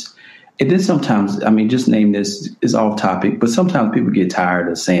reasons. And then sometimes, just name this is off topic, but sometimes people get tired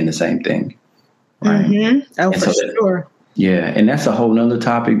of saying the same thing. Right. Mm-hmm. Oh, for sure. Yeah. And that's a whole nother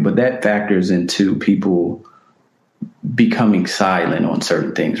topic, but that factors into people becoming silent on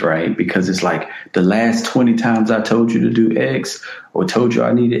certain things, right? Because it's like the last 20 times I told you to do X or told you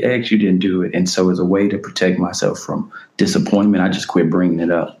I needed X, you didn't do it. And so as a way to protect myself from disappointment, I just quit bringing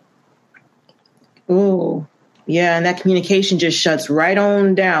it up. Oh, yeah. And that communication just shuts right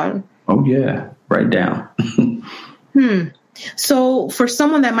on down. Oh, yeah. Right down. So for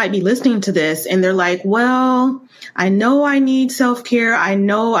someone that might be listening to this and they're like, well, I know I need self-care. I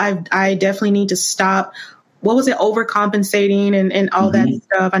know I definitely need to stop. What was it? Overcompensating and all that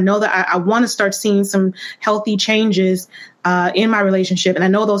stuff. I know that I want to start seeing some healthy changes in my relationship. And I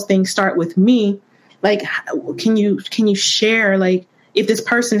know those things start with me. Like, can you share, like, if this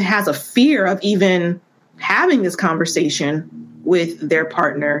person has a fear of even having this conversation with their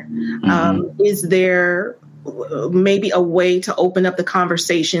partner, is there maybe a way to open up the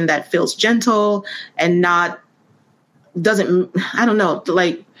conversation that feels gentle and doesn't, I don't know,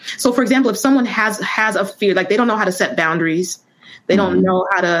 like, so for example, if someone has a fear, like they don't know how to set boundaries, they don't know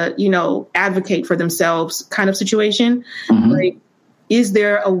how to, advocate for themselves kind of situation, like, is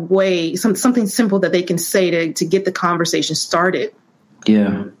there a way, something simple that they can say to get the conversation started?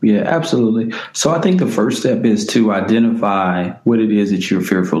 Yeah, absolutely. So I think the first step is to identify what it is that you're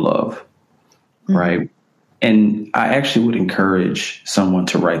fearful of, right? And I actually would encourage someone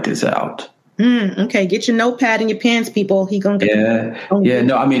to write this out. Okay, get your notepad and your pens, people. You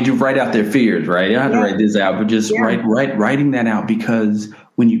write out their fears, right? You don't have to write this out, but just writing that out, because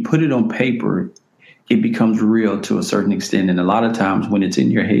when you put it on paper, it becomes real to a certain extent. And a lot of times when it's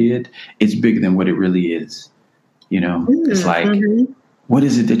in your head, it's bigger than what it really is. It's like, what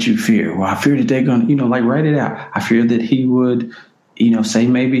is it that you fear? Well, I fear that they're going to, write it out. I fear that he would, say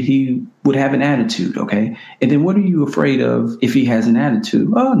maybe he would have an attitude. Okay. And then what are you afraid of if he has an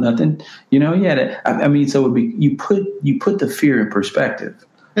attitude? Oh, nothing. So you put the fear in perspective.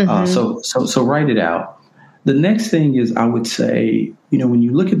 So write it out. The next thing is, I would say, when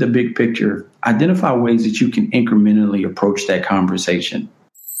you look at the big picture, identify ways that you can incrementally approach that conversation.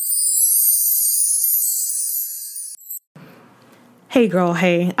 Hey girl,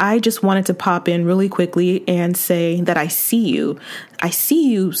 hey, I just wanted to pop in really quickly and say that I see you. I see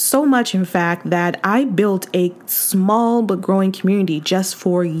you so much, in fact, that I built a small but growing community just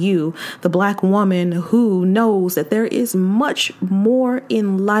for you, the Black woman who knows that there is much more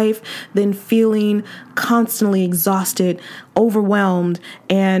in life than feeling constantly exhausted, overwhelmed,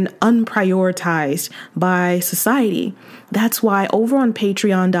 and unprioritized by society. That's why over on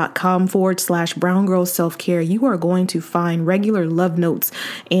patreon.com/Brown Girl Self-Care, you are going to find regular love notes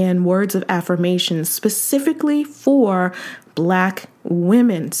and words of affirmation specifically for Black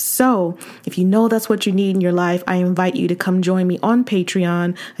women. So if you know that's what you need in your life, I invite you to come join me on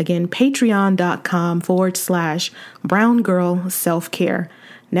Patreon. Again, patreon.com/Brown Girl Self-Care.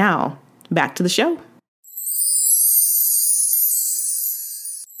 Now, back to the show.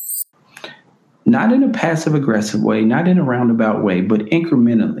 Not in a passive aggressive way, not in a roundabout way, but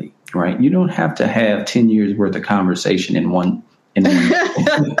incrementally, right? You don't have to have 10 years worth of conversation in one And then,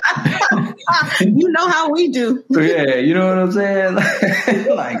 you know how we do. Yeah, you know what I'm saying?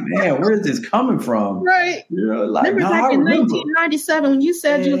 Like, man, where is this coming from? Right. You know, like, remember back in 1997 when you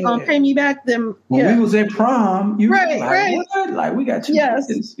said you were going to pay me back them. When we was at prom, you right, were like, right. What? Like, we got 2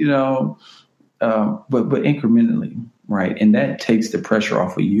 kids, you know, but incrementally, right? And that takes the pressure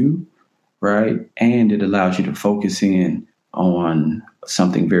off of you, right? And it allows you to focus in on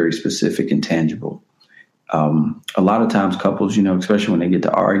something very specific and tangible. A lot of times couples, you know, especially when they get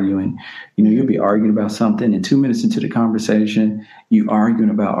to arguing, you know, you'll be arguing about something and 2 minutes into the conversation, you arguing,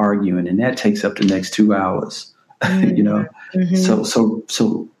 and that takes up the next 2 hours, you know? Mm-hmm.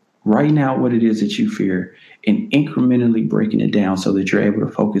 So right now, what it is that you fear and incrementally breaking it down so that you're able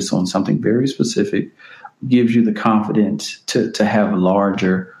to focus on something very specific gives you the confidence to have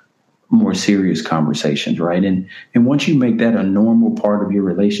larger, more serious conversations, right? And once you make that a normal part of your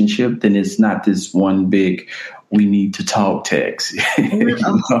relationship, then it's not this one big "we need to talk" text. You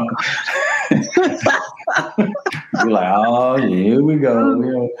know? You're like, oh, yeah, here we go.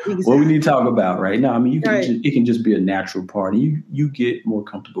 You know, exactly. What we need to talk about, right? No, I mean, you can it can just be a natural part. You get more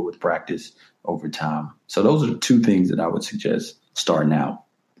comfortable with practice over time. So those are the 2 things that I would suggest starting out.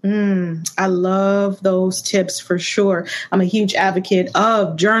 I love those tips for sure. I'm a huge advocate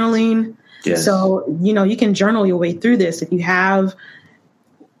of journaling. Yes. So, you know, you can journal your way through this if you have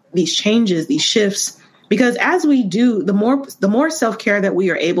these changes, these shifts, because as we do, the more self-care that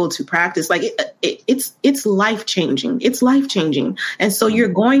we are able to practice, like it's life-changing. It's life-changing. And so you're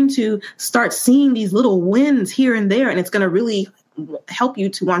going to start seeing these little wins here and there, and it's going to really help you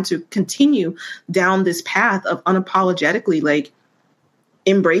to want to continue down this path of unapologetically, like,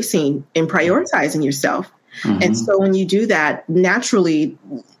 embracing and prioritizing yourself. Mm-hmm. And so when you do that, naturally,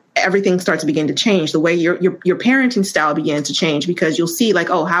 everything starts to begin to change. The way your parenting style begins to change, because you'll see, like,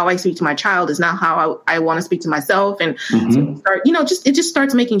 oh, how I speak to my child is not how I want to speak to myself. And so it just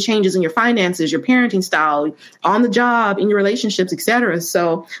starts making changes in your finances, your parenting style, on the job, in your relationships, etc.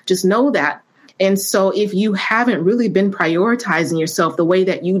 So just know that. And so if you haven't really been prioritizing yourself the way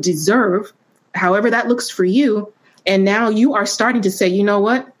that you deserve, however that looks for you, and now you are starting to say, you know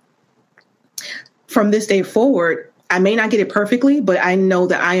what, from this day forward, I may not get it perfectly, but I know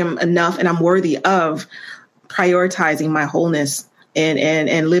that I am enough and I'm worthy of prioritizing my wholeness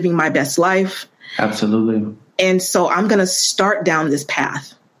and living my best life. Absolutely. And so I'm going to start down this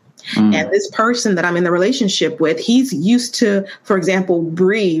path. And this person that I'm in the relationship with, he's used to, for example,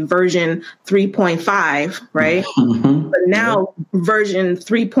 Bree version 3.5, right? Mm-hmm. But now version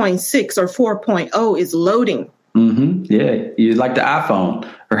 3.6 or 4.0 is loading. Mm-hmm. Yeah, you like the iPhone,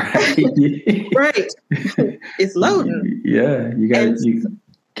 right? Right. It's loading. Yeah, you got to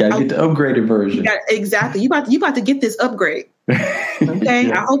get the upgraded version. Exactly. You about to get this upgrade. Okay.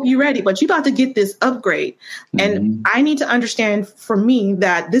 Yeah. I hope you're ready, but you about to get this upgrade. And I need to understand, for me,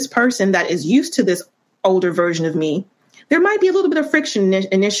 that this person that is used to this older version of me, there might be a little bit of friction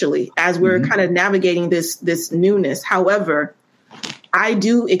initially as we're kind of navigating this newness. However, I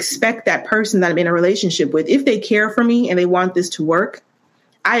do expect that person that I'm in a relationship with, if they care for me and they want this to work,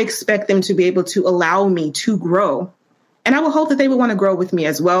 I expect them to be able to allow me to grow. And I will hope that they would want to grow with me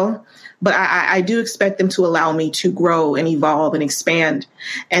as well. But I do expect them to allow me to grow and evolve and expand.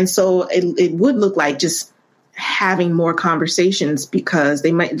 And so it would look like just having more conversations, because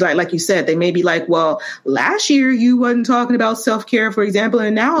they might, like you said, they may be like, well, last year you wasn't talking about self-care, for example.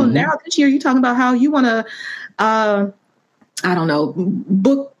 And now this year you're talking about how you want to, I don't know,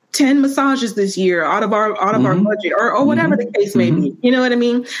 book 10 massages this year out of our budget, or whatever the case may be. You know what I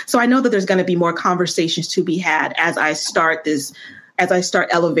mean? So I know that there's going to be more conversations to be had as I start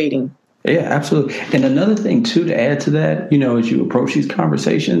elevating. Yeah, absolutely. And another thing too, to add to that, you know, as you approach these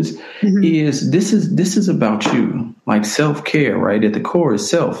conversations, is this is about you, like self-care, right? At the core is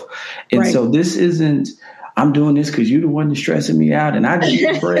self. And so this isn't, I'm doing this because you're the one that's stressing me out and I just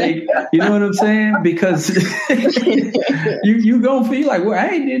get afraid. You know what I'm saying? Because you going to feel like, well, I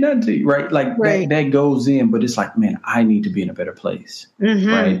ain't did nothing to you, right? Like that goes in, but it's like, man, I need to be in a better place,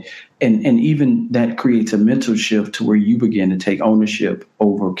 right? And even that creates a mental shift to where you begin to take ownership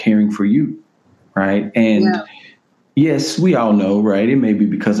over caring for you, right? And yes, we all know, right? It may be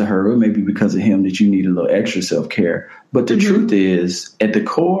because of her, it may be because of him that you need a little extra self-care. But the truth is, at the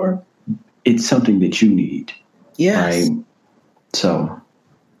core, it's something that you need. Yes. Right? So.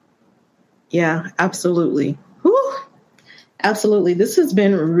 Yeah, absolutely. Whew. Absolutely. This has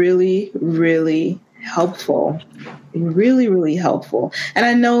been really, really helpful. Really, really helpful. And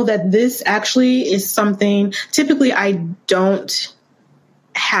I know that this actually is something, typically I don't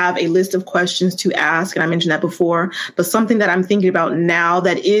have a list of questions to ask, and I mentioned that before, but something that I'm thinking about now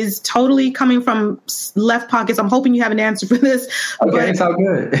that is totally coming from left pockets. I'm hoping you have an answer for this. Okay, it's all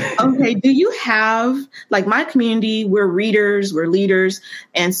good. Okay, do you have, like my community, we're readers, we're leaders,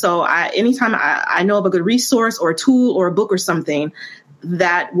 and so anytime I know of a good resource or a tool or a book or something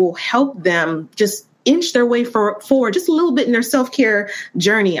that will help them just inch their way forward just a little bit in their self-care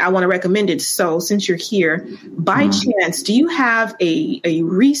journey, I want to recommend it. So since you're here, by chance, do you have a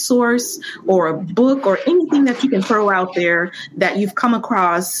resource or a book or anything that you can throw out there that you've come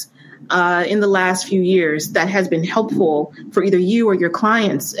across in the last few years that has been helpful for either you or your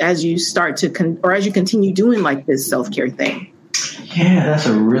clients as you start to or as you continue doing like this self-care thing? Yeah, that's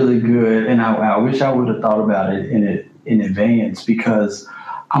a really good, and I wish I would have thought about it in advance, because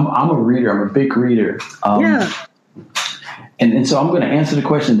I'm a reader. I'm a big reader. Yeah. And so I'm going to answer the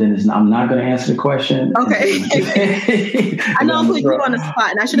question. Then I'm not going to answer the question. Okay. I know I'm putting you on the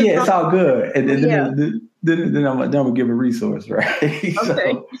spot, and I should have. Yeah, it's all good. And then I'm going to give a resource, right?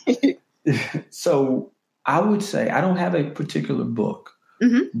 Okay. So I would say I don't have a particular book,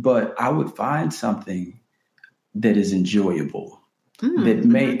 but I would find something that is enjoyable, that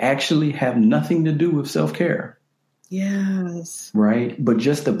may actually have nothing to do with self-care. Yes. Right. But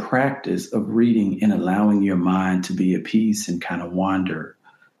just the practice of reading and allowing your mind to be at peace and kind of wander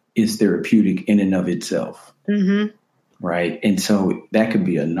is therapeutic in and of itself. Mm-hmm. Right. And so that could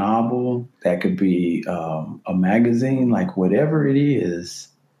be a novel, that could be a magazine, like whatever it is.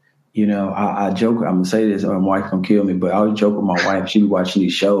 You know, I joke, I'm going to say this, or my wife going to kill me, but I always joke with my wife. She be watching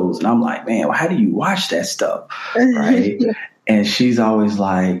these shows and I'm like, man, how do you watch that stuff? Right. And she's always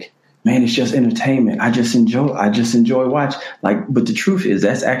like, man, it's just entertainment. I just enjoy watch. But the truth is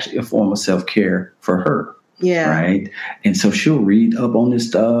that's actually a form of self-care for her. Yeah. Right. And so she'll read up on this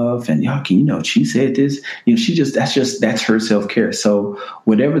stuff and she said this, that's her self-care. So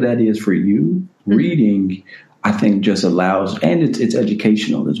whatever that is for you, reading, I think just allows, and it's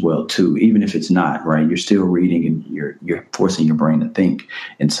educational as well too, even if it's not, right. You're still reading and you're forcing your brain to think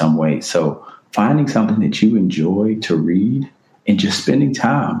in some way. So finding something that you enjoy to read and just spending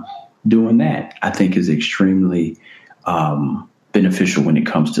time doing that, I think, is extremely beneficial when it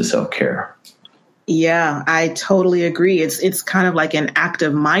comes to self-care. Yeah, I totally agree. It's kind of like an act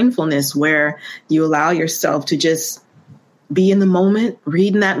of mindfulness where you allow yourself to just be in the moment,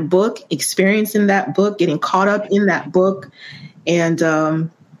 reading that book, experiencing that book, getting caught up in that book. And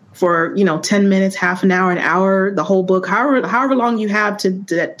for, 10 minutes, half an hour, the whole book, however long you have to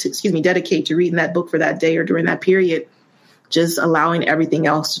dedicate to reading that book for that day or during that period, just allowing everything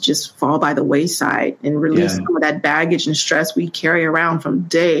else to just fall by the wayside and release some of that baggage and stress we carry around from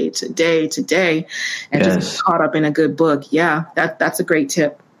day to day to day, and just get caught up in a good book. Yeah, that's a great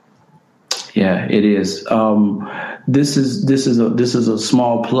tip. Yeah, it is. This is a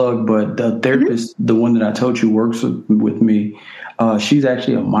small plug, but the therapist, the one that I told you works with me, she's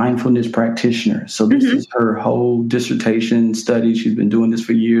actually a mindfulness practitioner. So this is her whole dissertation study. She's been doing this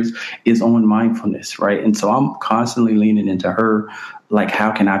for years, is on mindfulness, right? And so I'm constantly leaning into her, like,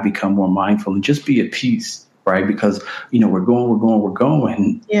 how can I become more mindful and just be at peace, right? Because, we're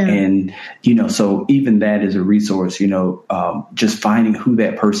going. Yeah. And, so even that is a resource, just finding who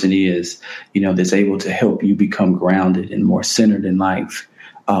that person is, that's able to help you become grounded and more centered in life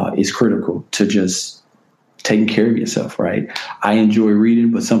is critical to just taking care of yourself, right? I enjoy reading,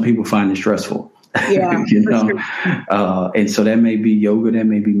 but some people find it stressful. Yeah, sure. And so that may be yoga, that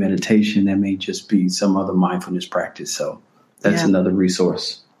may be meditation, that may just be some other mindfulness practice. So that's another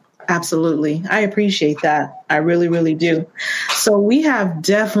resource. Absolutely. I appreciate that. I really, really do. So we have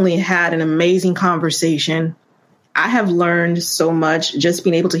definitely had an amazing conversation. I have learned so much just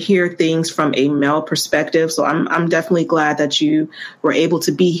being able to hear things from a male perspective. So I'm definitely glad that you were able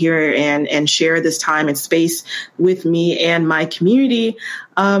to be here and share this time and space with me and my community.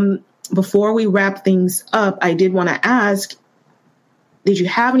 Before we wrap things up, I did want to ask, did you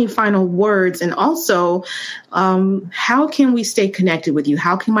have any final words? And also, how can we stay connected with you?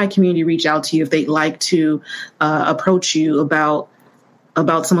 How can my community reach out to you if they'd like to approach you about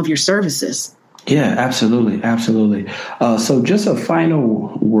some of your services? Yeah, absolutely. Absolutely. So just a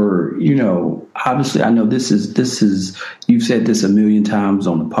final word, obviously I know this is, you've said this a million times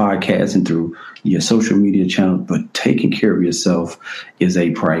on the podcast and through your social media channel, but taking care of yourself is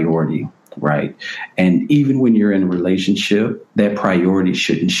a priority, right? And even when you're in a relationship, that priority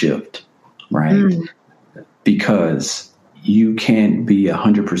shouldn't shift, right? Because you can't be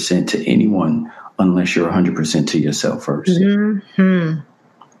 100% to anyone unless you're 100% to yourself first. Mm-hmm.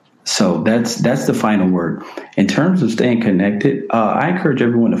 So that's the final word. In terms of staying connected, I encourage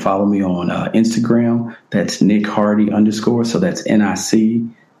everyone to follow me on Instagram. That's Nick Hardy _. So that's NIC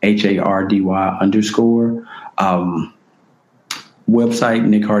HARDY_. Website,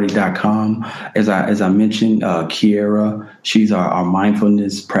 nickhardy.com. As I mentioned, Kiera, she's our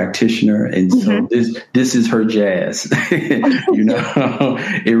mindfulness practitioner. And so this is her jazz,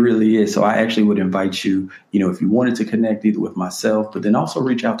 it really is. So I actually would invite you, if you wanted to connect either with myself, but then also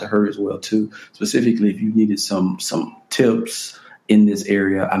reach out to her as well, too. Specifically, if you needed some tips in this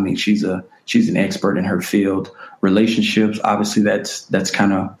area. I mean, she's an expert in her field. Relationships, obviously, that's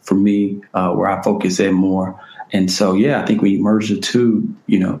kind of, for me, where I focus in more. And so, I think we merge the two,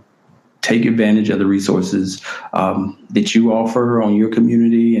 take advantage of the resources that you offer on your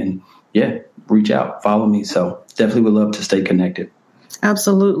community and, reach out, follow me. So definitely would love to stay connected.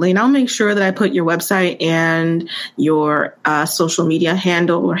 Absolutely. And I'll make sure that I put your website and your social media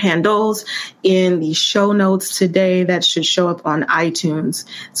handle or handles in the show notes today. That should show up on iTunes.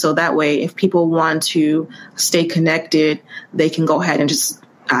 So that way, if people want to stay connected, they can go ahead and just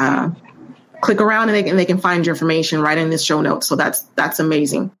click around and they can find your information right in this show notes. So that's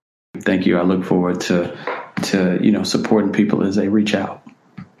amazing. Thank you. I look forward to supporting people as they reach out.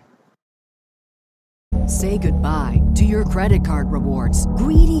 Say goodbye to your credit card rewards.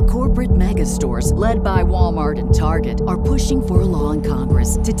 Greedy corporate mega stores, led by Walmart and Target, are pushing for a law in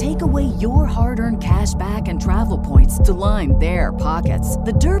Congress to take away your hard-earned cash back and travel points to line their pockets.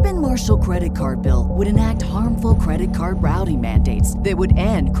 The Durbin-Marshall credit card bill would enact harmful credit card routing mandates that would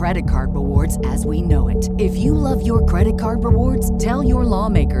end credit card rewards as we know it. If you love your credit card rewards, tell your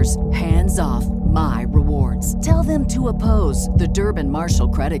lawmakers, hands off my rewards. Tell them to oppose the Durbin-Marshall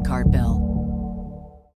credit card bill.